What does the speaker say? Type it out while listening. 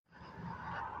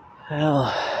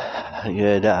Well,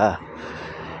 good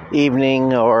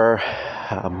evening or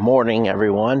morning,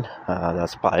 everyone.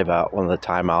 That's probably about when the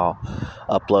time I'll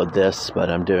upload this, but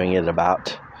I'm doing it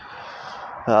about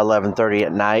 11:30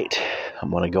 at night.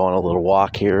 I'm going to go on a little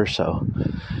walk here, so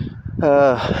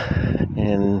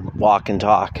and walk and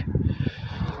talk.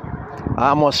 I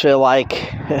almost feel like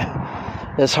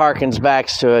this harkens back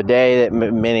to a day that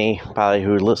many probably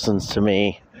who listens to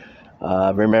me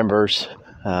remembers.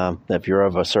 If you're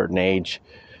of a certain age,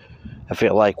 I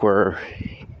feel like we're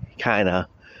kind of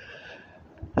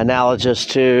analogous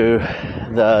to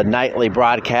the nightly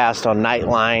broadcast on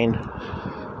Nightline,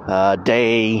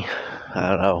 day, I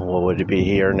don't know, what would it be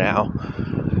here now?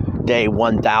 Day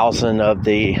 1000 of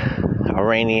the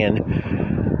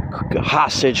Iranian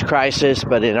hostage crisis,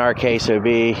 but in our case it would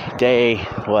be day,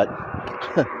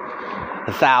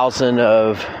 1000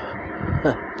 of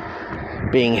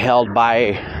being held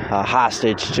by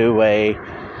hostage to a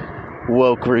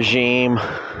woke regime.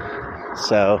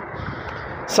 So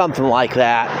something like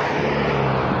that.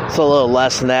 It's a little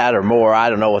less than that or more. I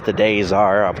don't know what the days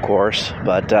are, of course,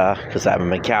 but because I haven't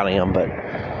been counting them, but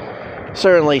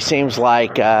certainly seems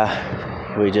like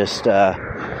we just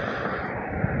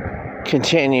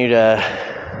continue to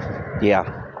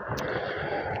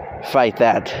fight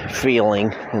that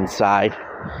feeling inside.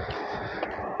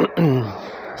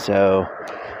 So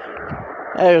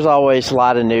there's always a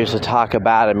lot of news to talk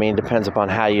about. I mean, it depends upon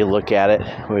how you look at it,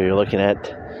 what you're looking at.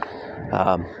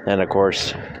 And of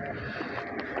course,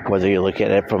 whether you look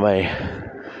at it from a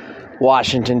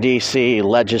Washington, D.C.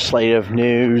 legislative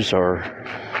news or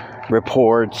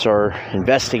reports or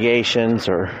investigations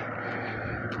or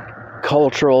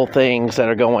cultural things that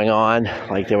are going on.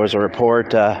 Like there was a report,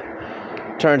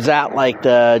 turns out like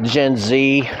the Gen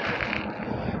Z,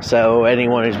 so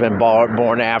anyone who's been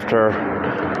born after,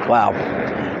 wow.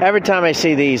 Every time I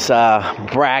see these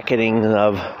bracketing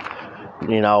of,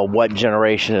 what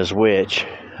generation is which,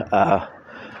 but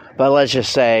let's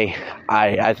just say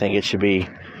I think it should be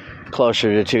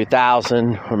closer to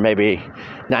 2000 or maybe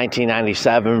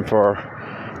 1997 for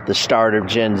the start of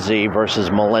Gen Z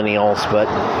versus millennials, but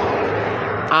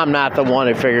I'm not the one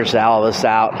who figures all this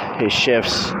out. It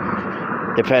shifts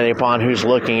depending upon who's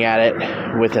looking at it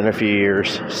within a few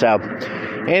years. So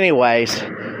anyways,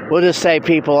 we'll just say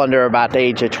people under about the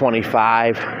age of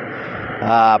 25,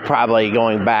 probably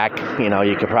going back,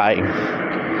 you could probably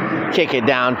kick it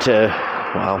down to,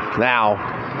 well, now,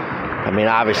 I mean,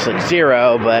 obviously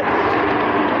 0, but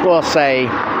we'll say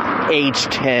age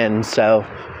 10, so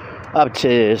up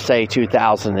to, say,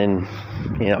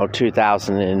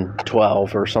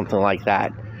 2012 or something like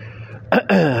that.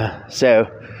 So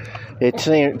it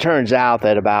turns out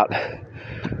that about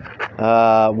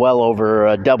well over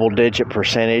a double-digit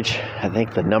percentage, I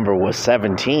think the number was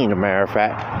 17, as a matter of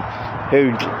fact,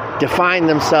 who define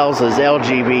themselves as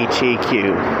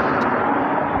LGBTQ.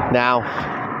 Now,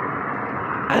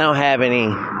 I don't have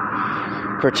any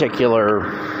particular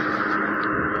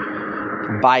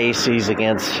biases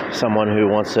against someone who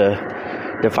wants to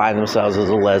define themselves as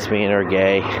a lesbian or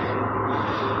gay.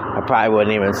 I probably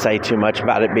wouldn't even say too much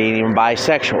about it being even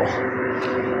bisexual.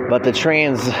 But the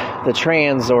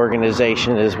trans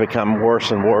organization has become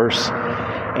worse and worse,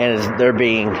 and they're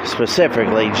being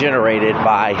specifically generated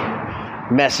by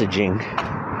messaging,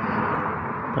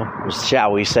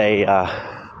 shall we say, a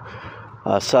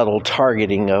subtle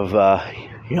targeting of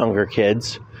younger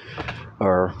kids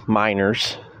or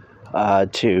minors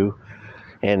too,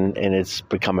 and it's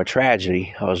become a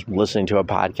tragedy. I was listening to a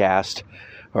podcast,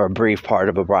 or a brief part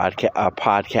of a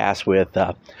podcast with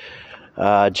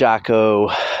Jocko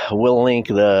Willink,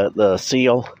 the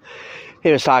SEAL.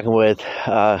 He was talking with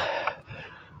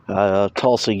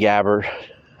Tulsi Gabbard.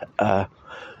 And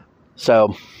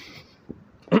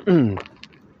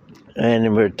we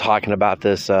were talking about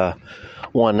this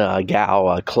one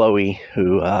gal, Chloe,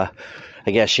 who I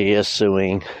guess she is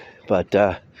suing. But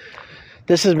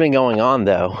this has been going on,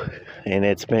 though, and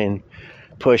it's been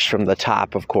pushed from the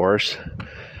top, of course.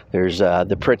 There's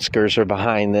the Pritzkers are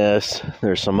behind this.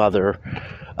 There's some other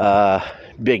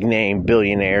big-name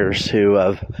billionaires who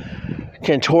have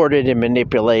contorted and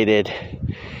manipulated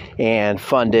and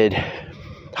funded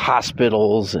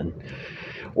hospitals and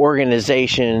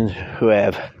organizations who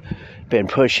have been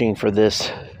pushing for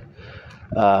this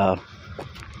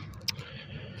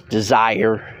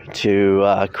desire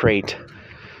to create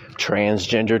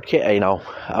transgendered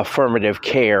affirmative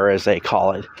care, as they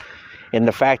call it. And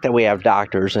the fact that we have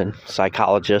doctors and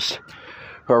psychologists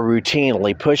who are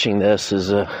routinely pushing this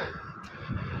is a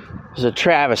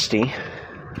travesty.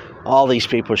 All these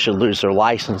people should lose their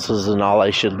licenses, and all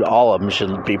of them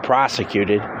should be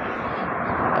prosecuted.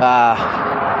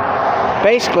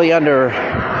 basically under,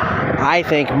 I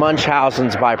think,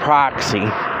 Munchausen's by proxy.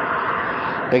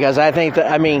 Because I think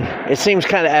that, it seems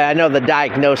kind of, I know the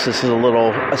diagnosis is a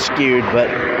little skewed,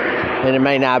 and it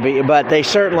may not be, but they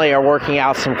certainly are working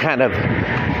out some kind of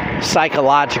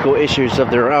psychological issues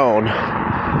of their own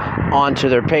onto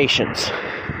their patients.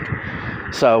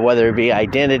 So whether it be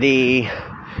identity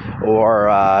or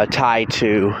tied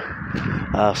to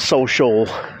social,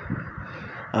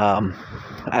 I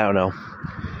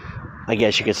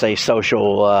guess you could say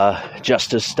social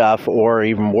justice stuff, or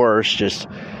even worse, just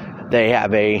they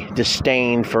have a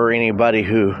disdain for anybody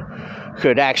who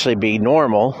could actually be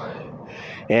normal.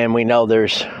 And we know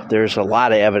there's a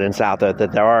lot of evidence out there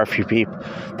that there are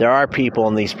people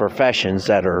in these professions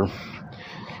that are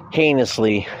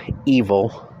heinously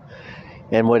evil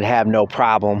and would have no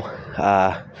problem.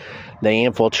 They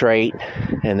infiltrate,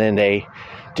 and then they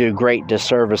do great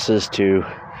disservices to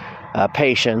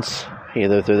patients,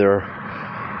 either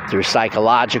through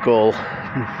psychological,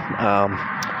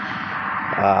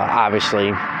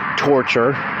 obviously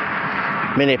torture,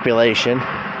 manipulation.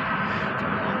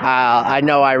 I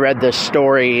know I read this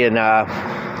story in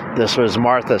this was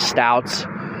Martha Stout's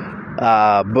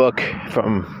book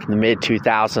from the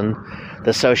mid-2000s,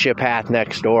 The Sociopath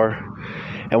Next Door.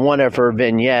 And one of her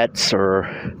vignettes or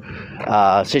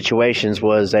situations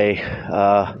was a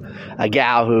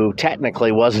gal who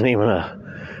technically wasn't even a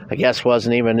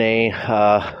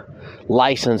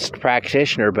licensed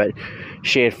practitioner, but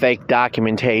she had fake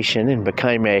documentation and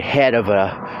became a head of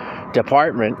a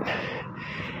department,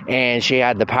 and she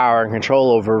had the power and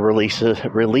control over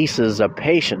releases of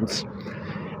patients.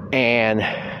 And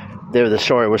the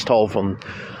story was told from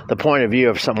the point of view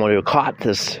of someone who caught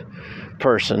this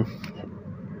person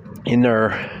in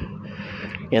their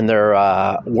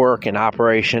work and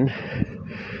operation.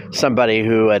 Somebody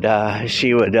who had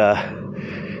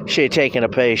she had taken a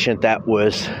patient that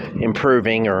was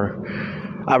improving, or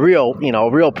a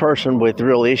real person with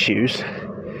real issues,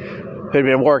 who had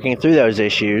been working through those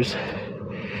issues,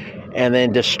 and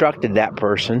then destructed that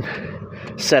person,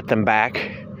 set them back,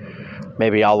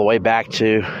 maybe all the way back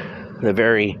to the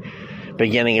very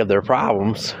beginning of their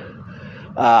problems,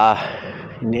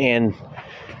 and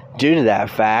due to that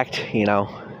fact,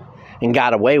 and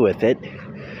got away with it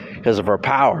because of her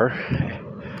power.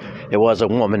 It was a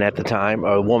woman at the time,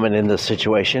 or a woman in this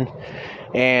situation,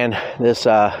 and this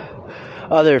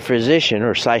other physician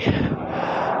or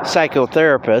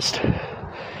psychotherapist,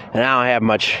 and I don't have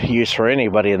much use for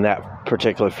anybody in that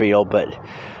particular field, but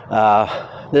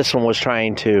this one was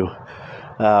trying to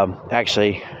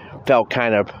actually felt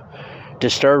kind of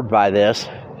disturbed by this,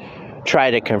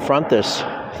 tried to confront this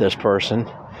person,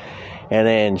 and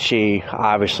then she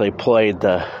obviously played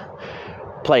the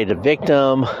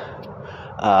victim,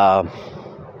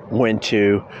 went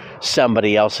to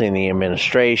somebody else in the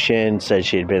administration, said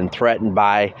she had been threatened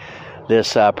by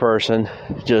this person,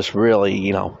 just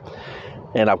really,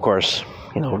 and of course,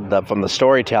 from the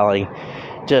storytelling,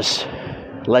 just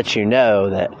lets you know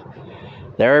that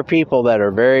there are people that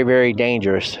are very, very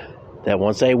dangerous, that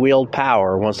once they wield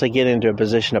power, once they get into a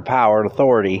position of power and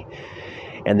authority,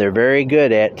 and they're very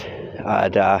good at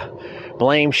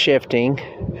blame shifting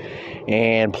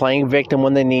and playing victim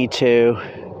when they need to,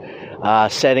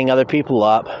 setting other people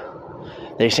up.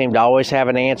 They seem to always have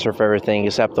an answer for everything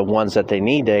except the ones that they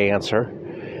need to answer,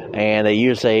 and they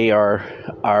usually are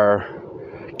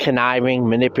conniving,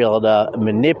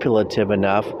 manipulative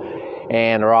enough,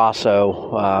 and are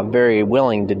also very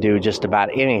willing to do just about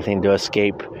anything to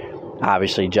escape,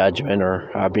 obviously, judgment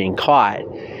or being caught,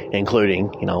 including,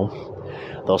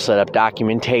 they'll set up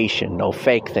documentation, they'll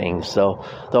fake things,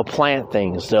 they'll plant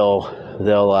things, they'll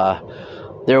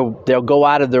go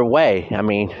out of their way.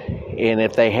 And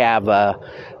if they have,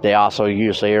 they also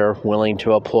usually are willing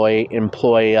to employ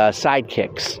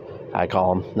sidekicks, I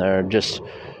call them. They're just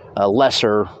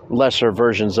lesser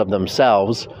versions of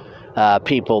themselves,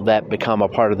 people that become a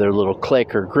part of their little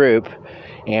clique or group,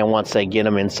 and once they get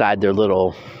them inside their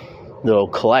little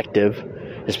collective,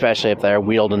 especially if they're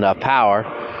wield enough power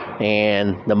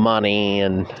and the money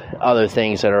and other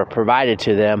things that are provided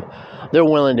to them, they're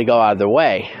willing to go out of their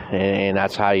way, and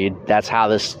that's how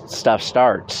this stuff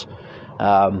starts.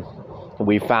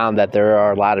 We found that there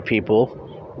are a lot of people,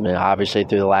 obviously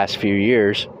through the last few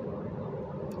years,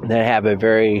 that have a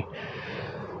very,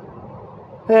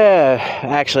 very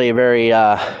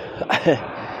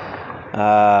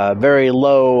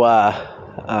low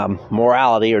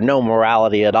morality, or no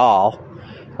morality at all.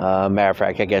 Matter of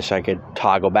fact, I guess I could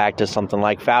toggle back to something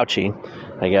like Fauci.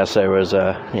 I guess there was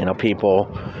people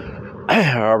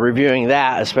are reviewing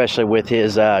that, especially with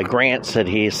his grants that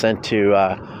he sent to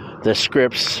the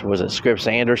Scripps, was it Scripps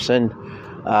Anderson?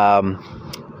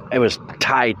 It was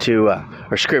tied to,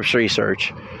 or Scripps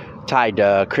Research, tied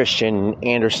to Christian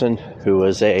Anderson, who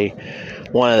was the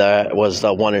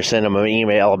one who sent him an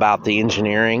email about the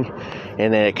engineering,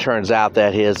 and then it turns out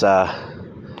that his the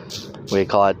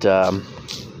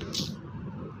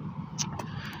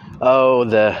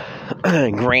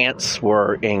grants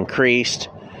were increased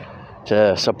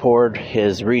to support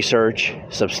his research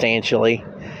substantially.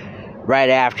 Right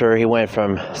after he went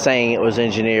from saying it was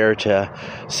engineered to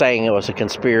saying it was a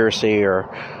conspiracy, or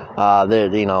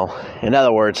in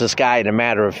other words, this guy in a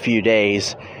matter of a few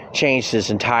days changed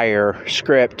his entire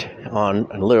script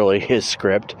literally his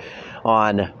script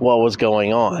on what was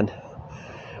going on,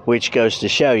 which goes to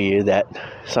show you that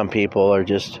some people are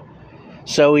just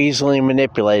so easily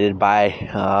manipulated by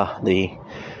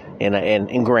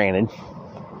and granted,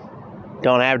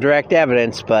 don't have direct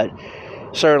evidence, but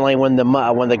certainly when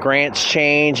the grants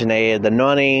change and the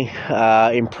money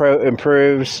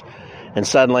improves, and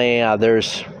suddenly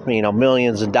there's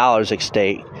millions of dollars at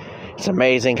stake, it's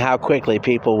amazing how quickly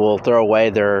people will throw away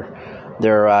their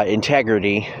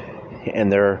integrity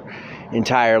and their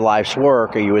entire life's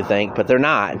work, or you would think, but they're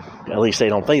not. At least they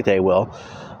don't think they will,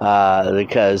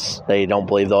 because they don't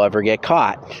believe they'll ever get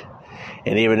caught.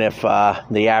 And even if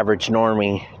the average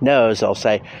normie knows, they'll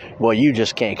say, well, you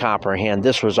just can't comprehend.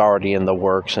 This was already in the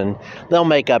works. And they'll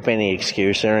make up any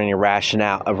excuse or any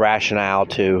rationale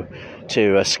to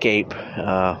escape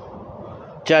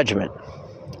judgment.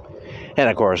 And,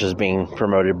 of course, is being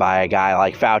promoted by a guy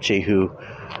like Fauci, who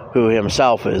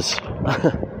himself is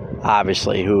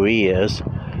obviously who he is.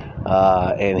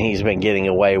 And he's been getting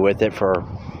away with it for,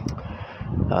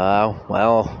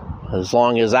 as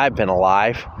long as I've been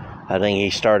alive. I think he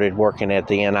started working at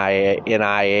the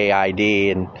NIAID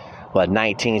in,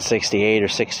 1968 or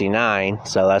 69,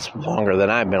 so that's longer than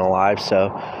I've been alive. So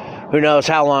who knows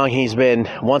how long he's been,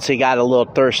 once he got a little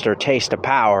thirst or taste of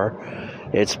power,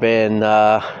 it's been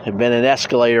an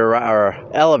escalator or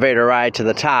elevator ride to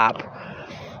the top.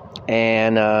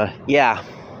 And,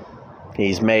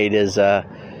 he's made his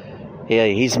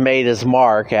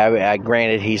mark.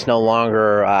 Granted, he's no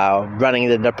longer running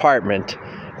the department,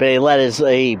 but he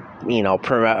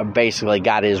basically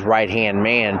got his right-hand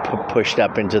man pushed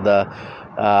up into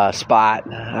the spot.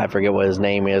 I forget what his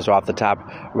name is off the top.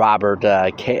 Robert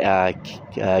Kalick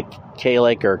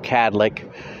or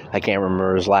Kadlick. I can't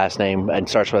remember his last name. It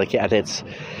starts with a K. It's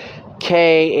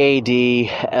Kadlec.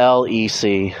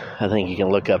 I think you can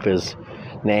look up his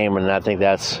name, and I think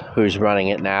that's who's running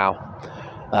it now.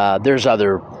 These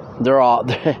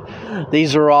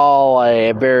are all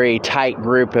a very tight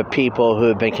group of people who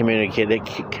have been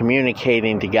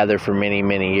communicating together for many,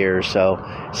 many years. So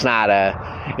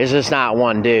it's just not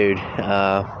one dude.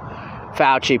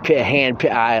 Fauci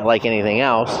like anything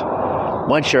else.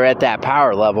 Once you're at that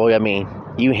power level, you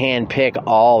handpick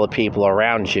all the people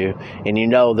around you, and you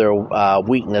know their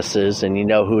weaknesses, and you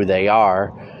know who they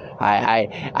are.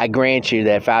 I grant you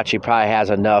that Fauci probably has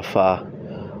enough.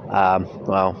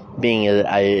 Being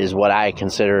is what I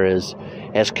consider as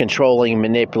controlling,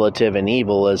 manipulative, and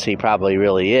evil as he probably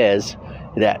really is,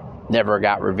 that never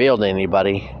got revealed to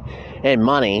anybody. And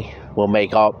money will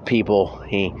make all people.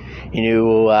 He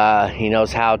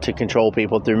knows how to control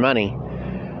people through money.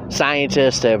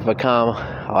 Scientists have become,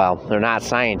 they're not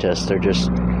scientists.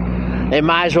 They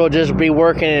might as well just be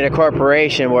working in a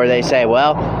corporation where they say,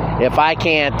 well, if I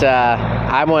can't,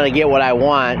 I want to get what I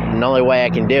want, and the only way I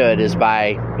can do it is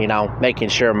by, making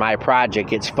sure my project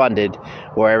gets funded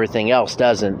where everything else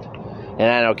doesn't. And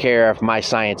I don't care if my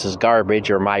science is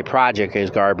garbage or my project is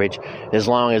garbage. As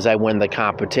long as I win the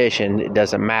competition, it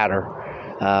doesn't matter.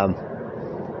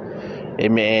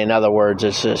 In other words,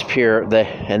 it's just pure.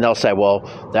 And they'll say,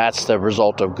 well, that's the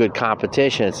result of good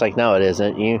competition. It's like, no, it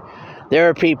isn't. There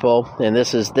are people, and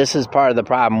this is part of the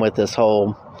problem with this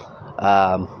whole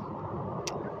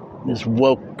this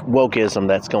wokeism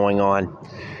that's going on.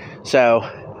 So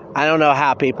I don't know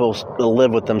how people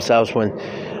live with themselves when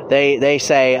they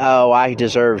say, oh, I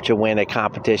deserve to win a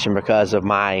competition because of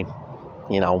my,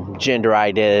 gender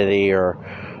identity or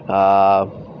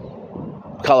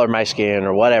color of my skin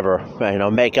or whatever.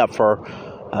 Make up for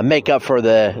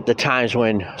the times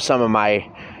when some of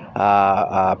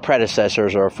my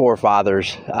predecessors or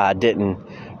forefathers didn't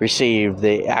receive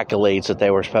the accolades that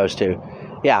they were supposed to.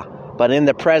 Yeah, but in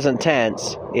the present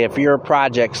tense, if your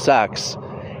project sucks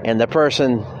and the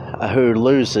person who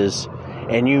loses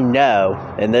and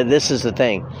and this is the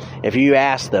thing, if you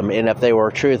ask them, and if they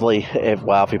were truthfully, if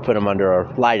you put them under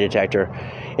a lie detector,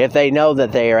 if they know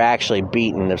that they are actually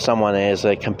beaten, if someone is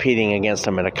competing against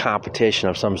them in a competition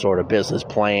of some sort of business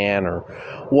plan or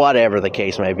whatever the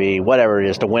case may be, whatever it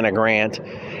is, to win a grant,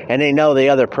 and they know the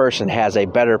other person has a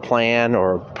better plan,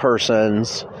 or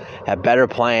persons have better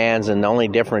plans, and the only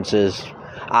difference is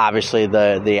obviously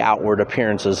the outward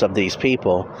appearances of these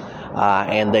people,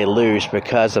 and they lose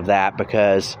because of that,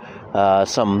 because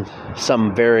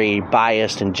some very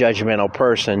biased and judgmental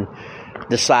person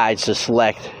decides to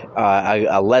select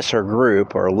a lesser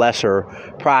group or a lesser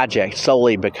project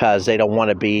solely because they don't want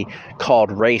to be called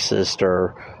racist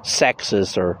or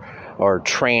sexist or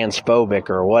transphobic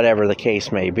or whatever the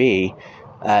case may be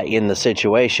in the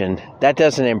situation. That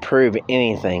doesn't improve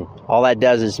anything. All that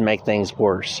does is make things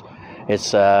worse.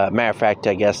 It's matter of fact,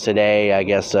 I guess today,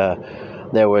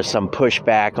 there was some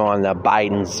pushback on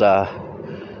Biden's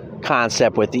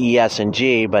concept with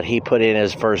ESG, but he put in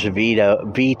his first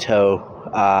veto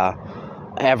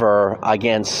ever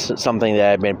against something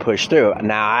that had been pushed through.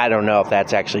 Now, I don't know if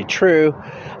that's actually true.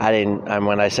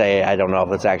 When I say I don't know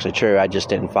if it's actually true, I just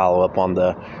didn't follow up on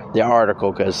the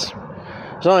article, because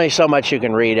there's only so much you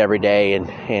can read every day,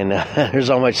 and there's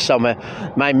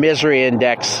my misery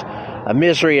index. A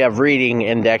misery of reading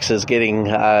index is getting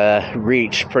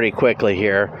reached pretty quickly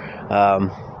here,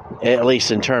 at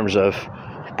least in terms of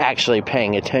actually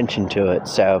paying attention to it.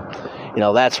 So,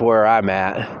 that's where I'm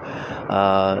at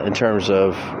in terms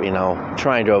of,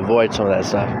 trying to avoid some of that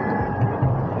stuff.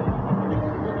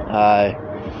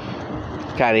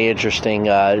 Kind of interesting,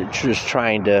 just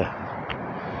trying to,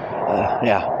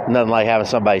 nothing like having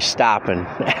somebody stop and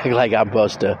act like I'm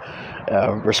supposed to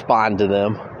respond to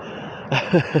them.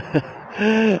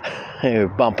 They were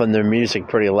bumping their music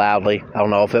pretty loudly. I don't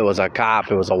know if it was a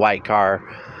cop. It was a white car,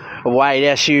 a white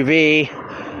SUV.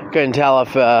 Couldn't tell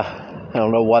if I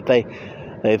don't know what they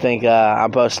think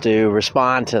I'm supposed to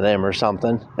respond to them or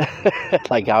something.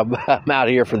 Like I'm out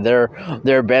here for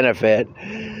their benefit.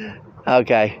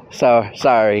 Okay, so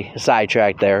sorry,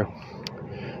 sidetracked there.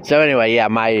 So anyway,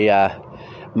 my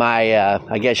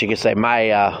I guess you could say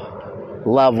my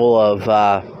level of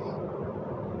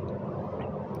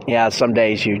some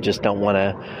days you just don't want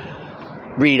to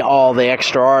read all the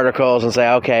extra articles and say,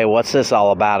 okay, what's this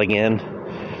all about again?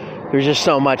 There's just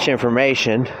so much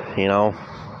information,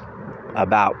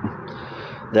 about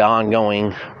the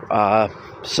ongoing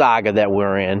saga that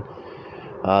we're in,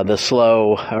 the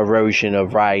slow erosion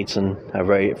of rights and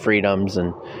freedoms,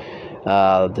 and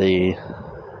the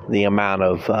amount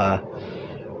of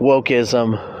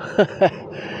wokeism.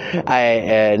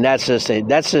 And that's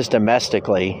just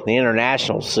domestically. The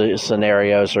international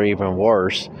scenarios are even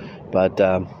worse, but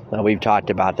we've talked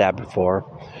about that before.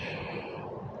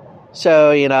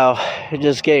 So,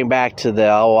 just getting back to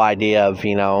the whole idea of,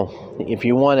 if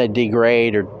you want to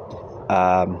degrade or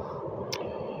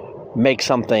make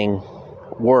something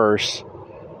worse,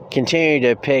 continue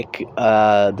to pick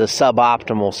the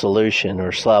suboptimal solution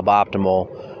or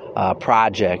suboptimal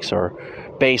projects, or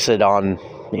base it on,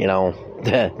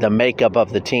 the makeup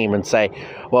of the team, and say,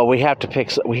 well, we have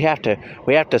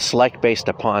to select based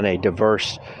upon a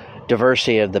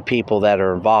diversity of the people that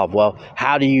are involved. Well,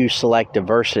 how do you select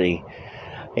diversity?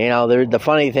 The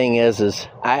funny thing is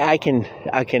I can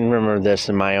remember this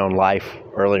in my own life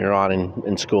earlier on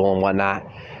in school and whatnot.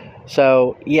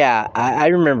 So I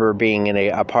remember being in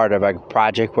a part of a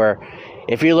project where,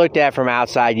 if you looked at from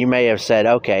outside, you may have said,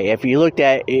 okay, if you looked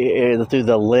at it through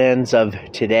the lens of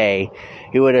today,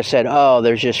 you would have said, oh,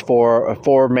 there's just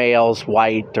four males,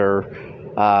 white or,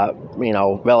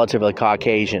 relatively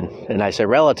Caucasian. And I say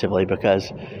relatively because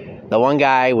the one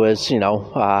guy was,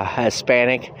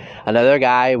 Hispanic. Another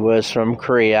guy was from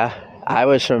Korea. I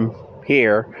was from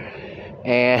here.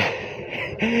 And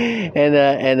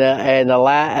the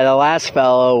last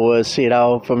fellow was,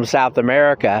 from South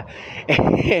America,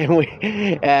 and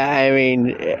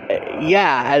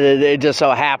it just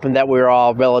so happened that we were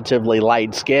all relatively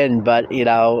light skinned, but you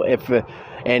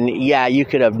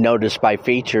could have noticed by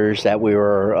features that we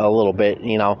were a little bit,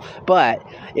 but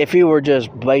if you were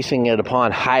just basing it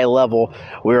upon high level,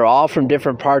 we were all from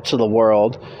different parts of the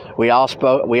world. We all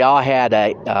had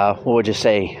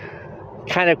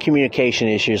kind of communication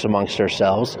issues amongst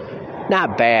ourselves.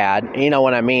 Not bad.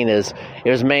 What I mean is, it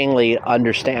was mainly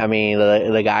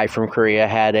the guy from Korea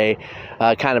had a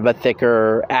kind of a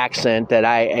thicker accent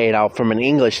that from an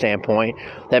English standpoint,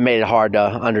 that made it hard to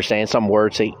understand. Some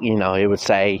words he would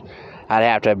say, I'd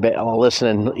have to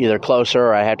listen either closer,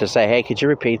 or I have to say, hey, could you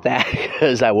repeat that?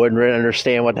 Because I wouldn't really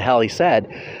understand what the hell he said.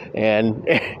 And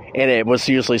it was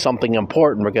usually something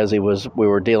important because we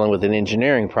were dealing with an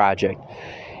engineering project.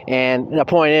 And the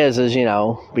point is,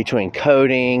 between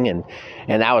coding and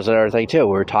that was another thing too.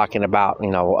 We were talking about, it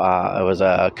was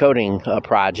a coding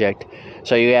project.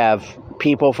 So you have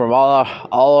people from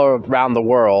all around the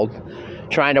world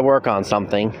trying to work on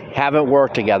something, haven't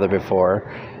worked together before,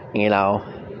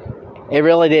 It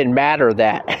really didn't matter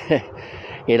that,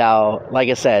 like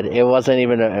I said, it wasn't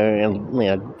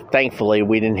even, thankfully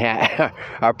we didn't have,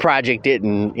 our project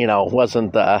didn't,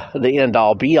 wasn't the end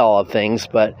all be all of things,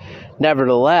 but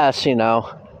nevertheless, and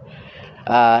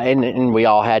we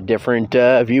all had different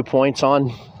viewpoints on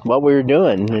what we were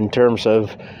doing in terms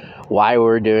of why we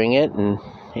were doing it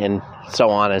and so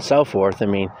on and so forth. I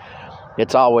mean,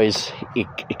 it's always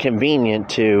convenient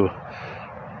to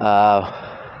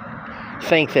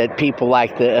think that people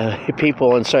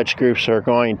people in such groups are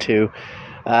going to,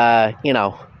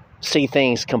 see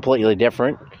things completely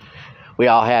different. We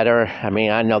all had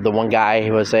I know the one guy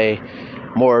who was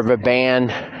more of a band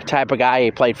type of guy.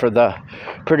 He played for the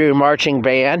Purdue marching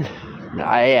band.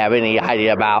 I didn't have any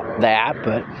idea about that,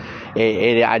 but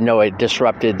I know it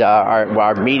disrupted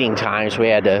our meeting times. We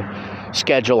had to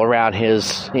schedule around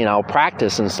his,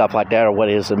 practice and stuff like that, or what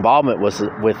his involvement was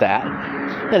with that,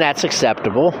 and that's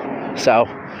acceptable. So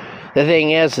the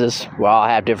thing is we all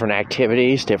have different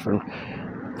activities, different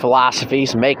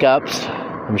philosophies, makeups.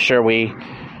 I'm sure we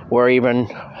were even,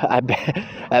 I bet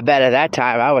at that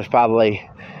time I was probably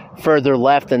further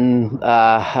left than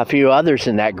a few others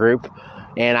in that group,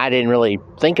 and I didn't really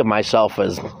think of myself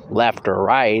as left or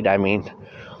right. I mean,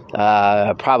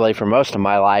 probably for most of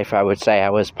my life, I would say I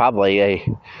was probably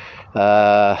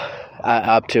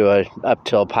up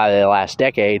till probably the last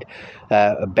decade,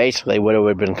 basically what it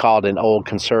would have been called an old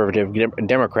conservative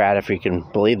Democrat, if you can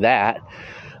believe that.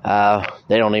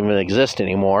 They don't even exist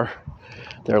anymore.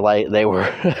 They were,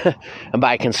 and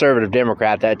by conservative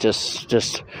Democrat, that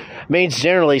just means,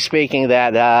 generally speaking,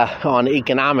 that on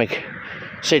economic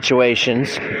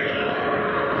situations,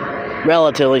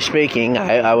 relatively speaking,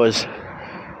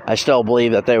 I still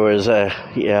believe that there was a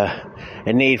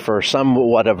need for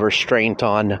somewhat of restraint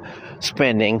on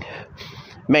spending.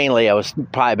 Mainly, I was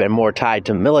probably been more tied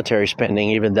to military spending,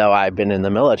 even though I've been in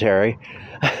the military.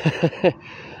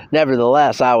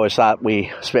 Nevertheless, I always thought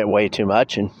we spent way too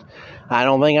much, and I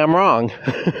don't think I'm wrong.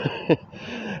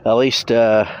 At least,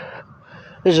 there's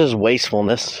just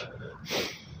wastefulness.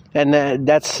 And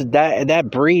that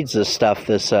breeds this stuff,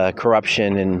 this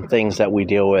corruption and things that we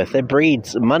deal with. It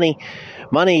breeds money.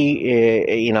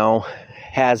 Money,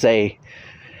 has a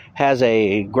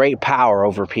great power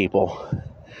over people.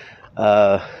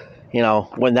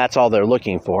 When that's all they're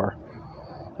looking for.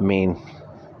 I mean,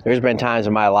 there's been times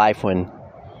in my life when,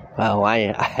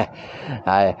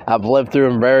 I've lived through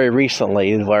them very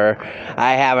recently where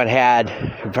I haven't had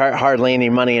hardly any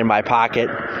money in my pocket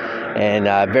and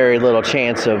very little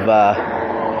chance of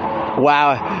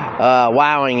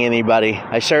wowing anybody.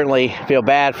 I certainly feel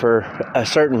bad for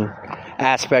certain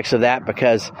aspects of that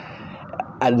because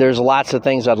there's lots of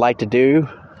things I'd like to do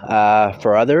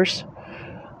for others,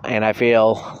 and I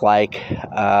feel like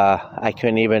I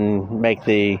couldn't even make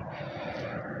the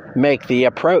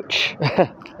approach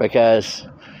because,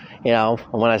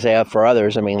 when I say for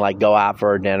others, I mean like go out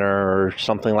for a dinner or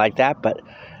something like that, but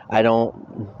I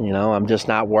don't, I'm just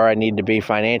not where I need to be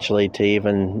financially to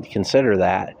even consider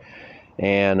that.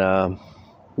 And I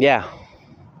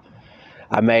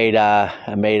made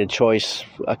a choice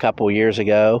a couple years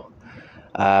ago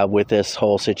with this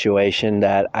whole situation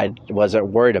that I wasn't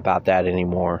worried about that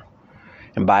anymore.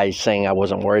 And by saying I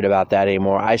wasn't worried about that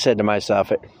anymore, I said to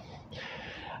myself,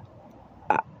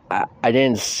 I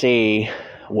didn't see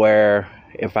where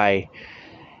if I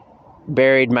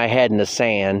buried my head in the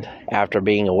sand after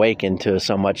being awakened to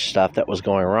so much stuff that was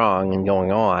going wrong and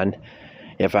going on,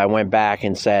 if I went back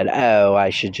and said, oh,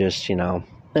 I should just,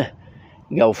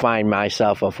 go find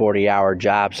myself a 40-hour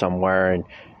job somewhere and,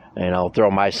 throw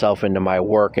myself into my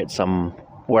work at some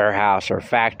warehouse or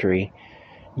factory,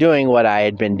 doing what I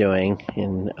had been doing,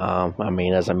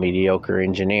 as a mediocre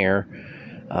engineer,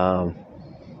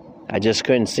 I just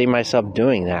couldn't see myself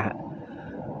doing that.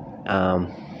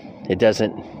 It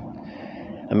doesn't,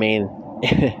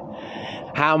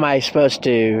 how am I supposed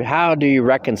to, how do you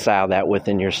reconcile that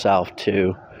within yourself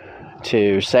to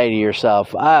say to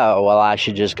yourself, oh, well, I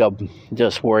should just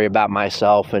worry about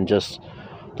myself and just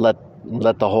let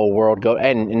the whole world go.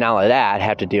 And not only that,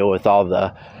 have to deal with all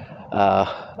the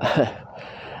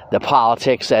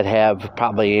politics that have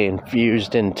probably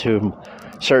infused into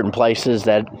certain places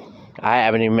that I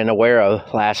haven't even been aware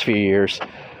of the last few years.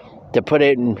 To put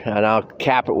it in, and I'll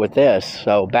cap it with this.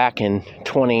 So back in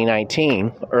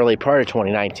 2019, early part of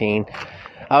 2019,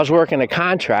 I was working a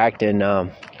contract,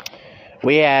 and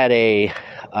we had a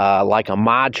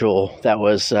module that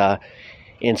was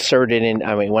inserted in.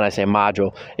 I mean, when I say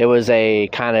module, it was a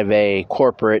kind of a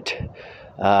corporate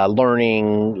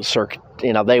learning circuit.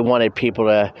 They wanted people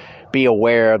to be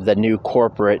aware of the new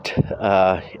corporate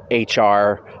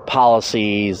HR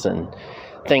policies and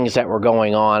things that were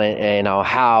going on, and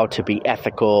how to be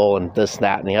ethical and this,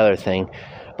 that, and the other thing.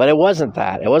 But it wasn't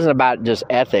that. It wasn't about just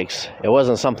ethics. It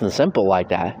wasn't something simple like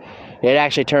that. It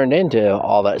actually turned into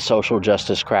all that social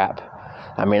justice crap.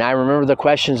 I mean, I remember the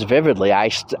questions vividly. I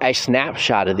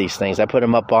snapshotted these things. I put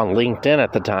them up on LinkedIn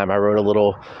at the time. I wrote a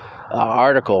little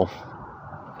article.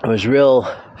 It was real,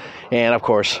 and of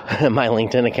course, my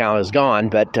LinkedIn account is gone.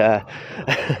 But at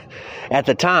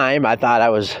the time, I thought I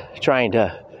was trying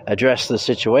to address the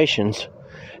situations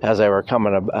as they were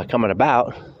coming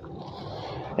about,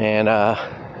 and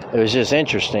it was just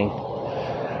interesting.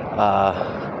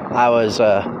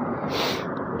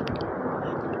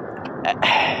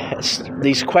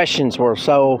 These questions were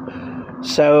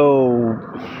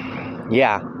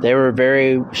they were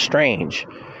very strange,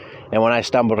 and when I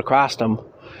stumbled across them,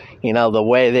 the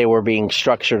way they were being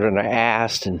structured and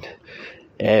asked, and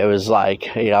it was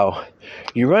like,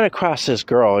 you run across this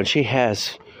girl and she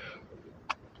has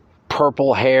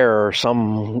purple hair or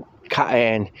some,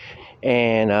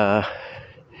 and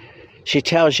she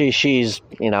tells you she's,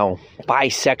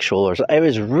 bisexual or something. It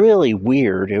was really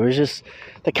weird. It was just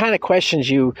the kind of questions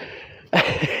you,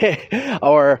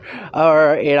 or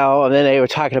and then they were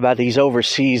talking about these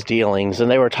overseas dealings, and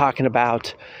they were talking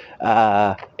about,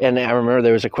 and I remember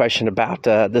there was a question about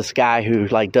this guy who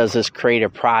does this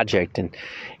creative project,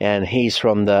 and he's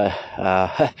from the,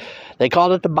 they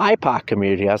called it the BIPOC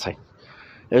community. I was like,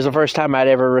 it was the first time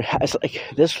I was like,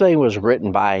 this thing was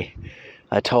written by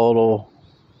a total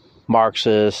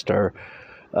Marxist or,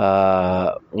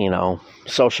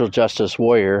 social justice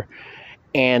warrior.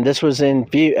 And this was in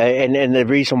view, and the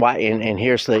reason why, and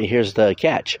here's the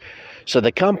catch. So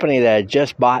the company that had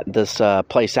just bought this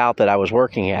place out that I was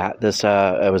working at,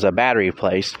 it was a battery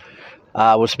place,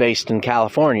 was based in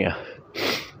California,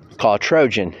 called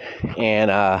Trojan. And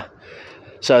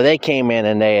so they came in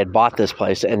and they had bought this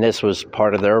place, and this was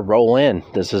part of their roll-in.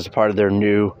 This is part of their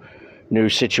new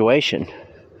situation.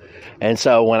 And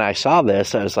so when I saw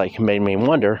this, I was like, it made me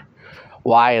wonder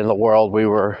why in the world we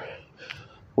were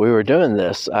doing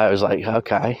this. I was like,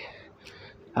 okay,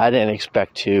 I didn't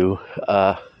expect to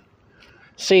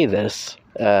see this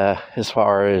as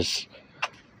far as,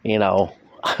 a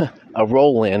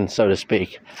roll-in, so to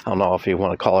speak. I don't know if you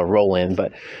want to call it a roll-in,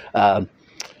 but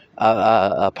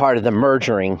a part of the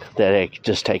mergering that had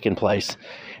just taken place.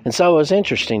 And so it was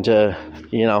interesting to,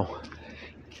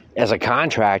 as a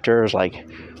contractor, it was like,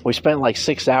 we spent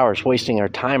 6 hours wasting our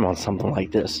time on something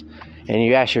like this. And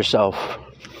you ask yourself,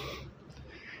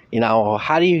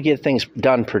 how do you get things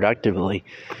done productively?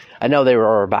 I know they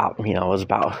were about, it was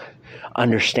about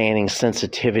understanding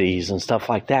sensitivities and stuff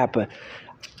like that, but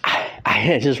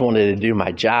I just wanted to do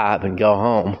my job and go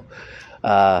home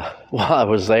while I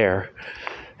was there.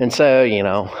 And so,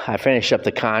 I finished up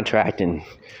the contract in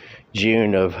late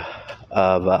June of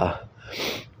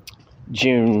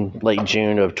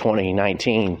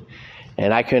 2019,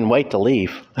 and I couldn't wait to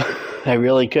leave. I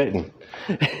really couldn't.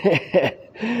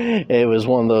 It was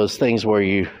one of those things where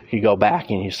you go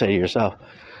back and you say to yourself,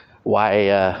 why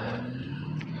are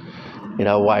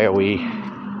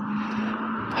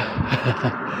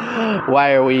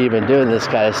we even doing this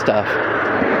kind of stuff?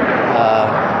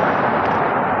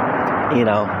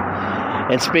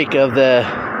 And speak of the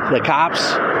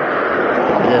cops,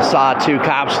 I just saw 2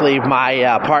 cops leave my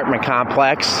apartment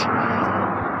complex.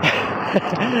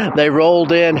 They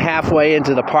rolled in halfway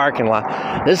into the parking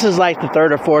lot. This is like the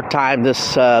 3rd or 4th time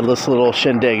this little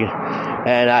shindig.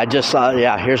 And I just saw,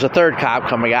 here's a 3rd cop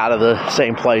coming out of the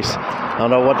same place. I don't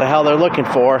know what the hell they're looking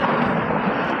for.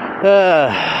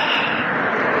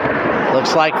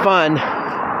 Looks like fun.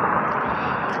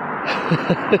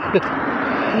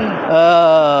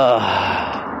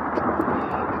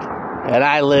 And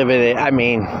I live in it. I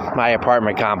mean, my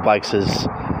apartment complex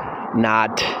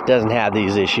doesn't have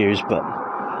these issues, but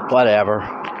whatever.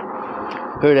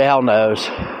 Who the hell knows?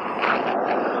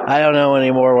 I don't know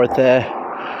anymore with the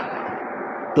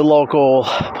local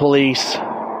police.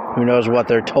 Who knows what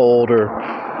they're told or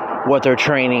what their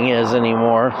training is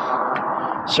anymore.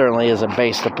 Certainly isn't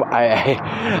based upon,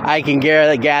 I can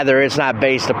gather it's not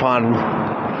based upon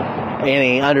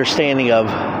any understanding of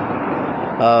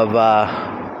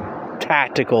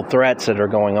tactical threats that are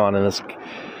going on in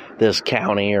this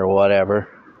county or whatever.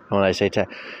 When I say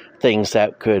things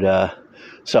that could,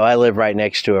 so I live right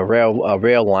next to a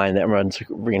rail line that runs,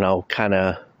 kind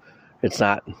of. It's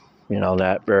not,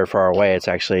 not very far away. It's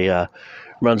actually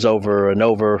runs over an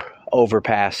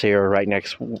overpass here right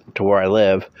next to where I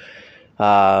live.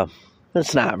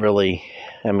 It's not really.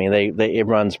 I mean, it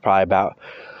runs probably about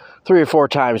 3 or 4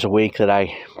 times a week that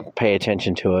I pay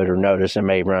attention to it or notice. It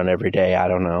may run every day. I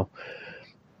don't know.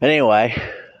 Anyway,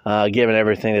 given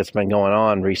everything that's been going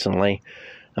on recently,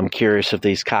 I'm curious if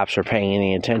these cops are paying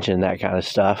any attention to that kind of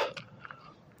stuff.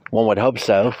 One would hope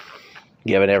so,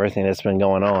 given everything that's been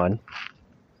going on.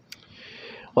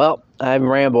 Well, I've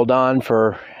rambled on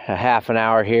for a half an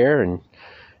hour here, and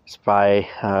it's probably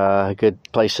a good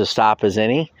place to stop as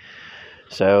any.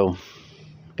 So,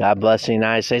 God bless the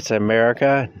United States of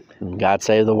America, and God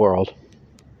save the world.